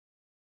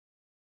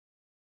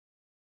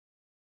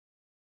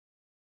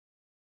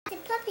The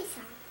puppy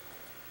song.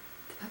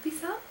 The puppy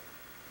song?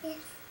 Yes.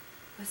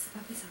 What's the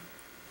puppy song?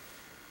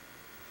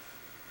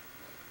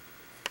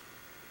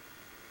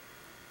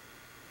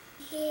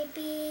 A, B,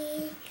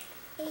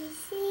 A,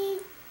 C,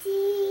 D,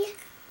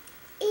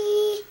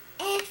 E,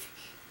 F,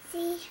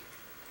 G,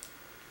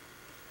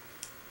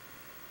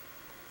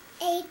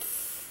 H,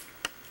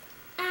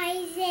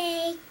 I,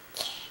 J,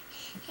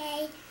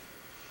 K,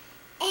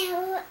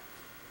 L,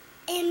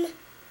 M,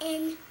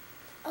 N,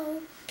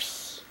 O, P.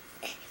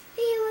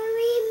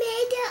 We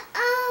made the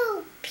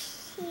O, P,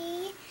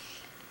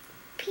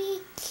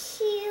 P,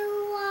 Q,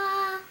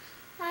 R,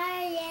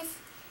 S,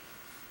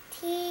 T,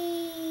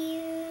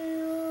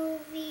 U,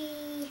 V,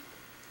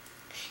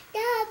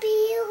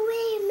 W.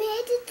 We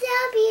made the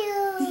W.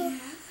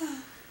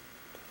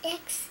 Yeah.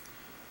 X,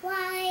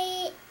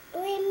 Y.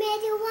 We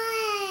made the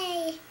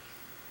Y.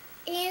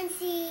 And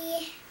Z.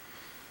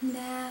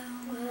 Now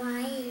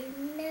Y.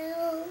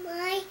 No,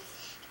 Y.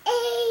 A,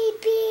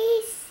 B,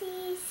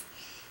 C's.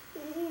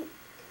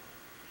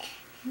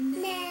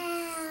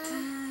 next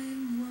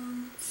time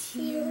won't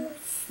you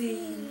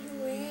sing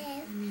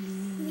with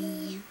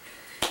me?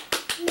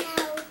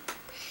 Now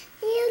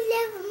you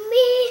love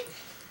me.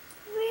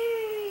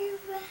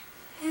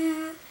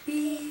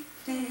 Happy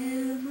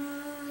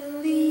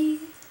family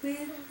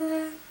with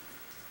a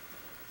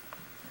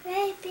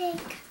Very big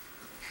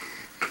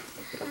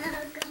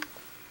hug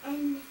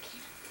and a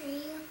kiss to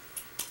you.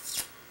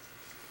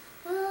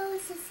 Oh,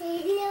 so say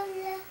you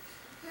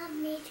love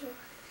me too.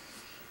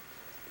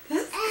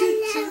 That's I good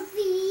love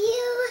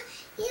you.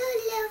 You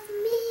love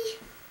me.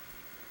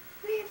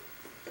 We're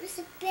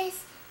the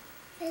best.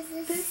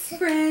 Best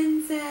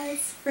friends as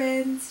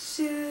friends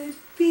should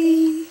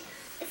be.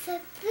 It's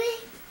a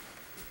big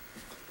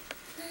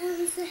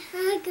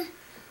hug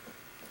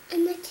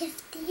and a kiss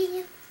to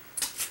you.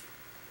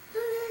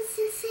 Oh,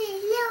 so say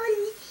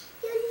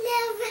you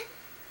love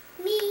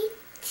me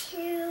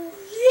too.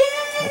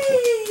 Yay!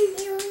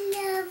 You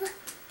love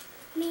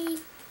me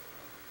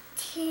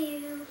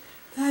too.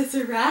 That's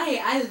right.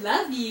 I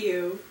love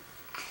you.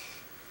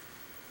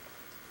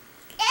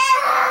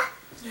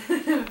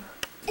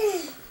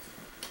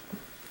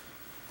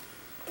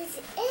 There's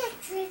an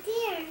X right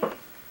there.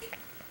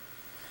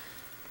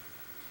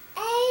 I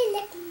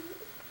look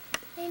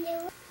in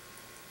the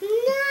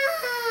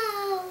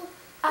no.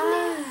 I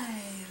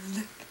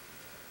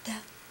looked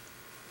up.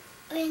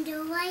 In the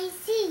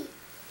YZ.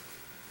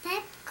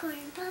 That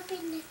corn pop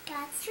in the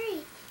got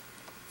 3.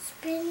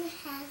 Spring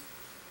has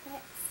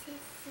what's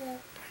his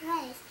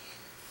surprise.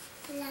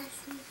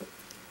 Blossom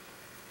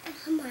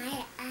on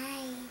my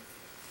eyes.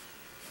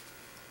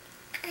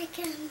 I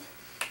can.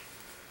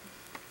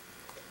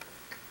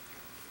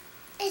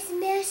 It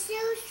smells so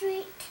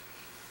sweet.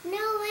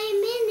 No, wait a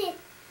minute.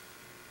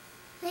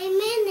 Wait a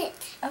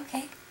minute.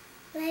 Okay.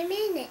 Wait a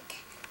minute.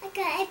 I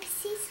got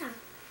ABC song.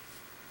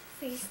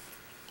 First,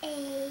 A,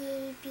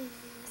 B,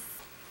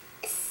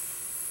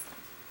 S,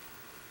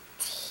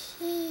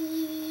 T,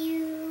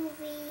 U,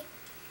 V,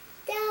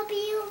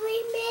 W. We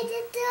made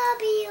a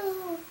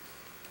W.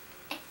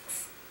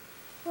 X,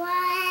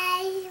 Y.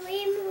 We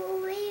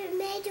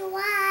made a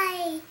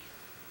Y.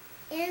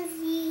 And Z.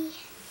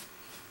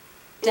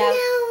 Down.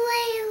 No.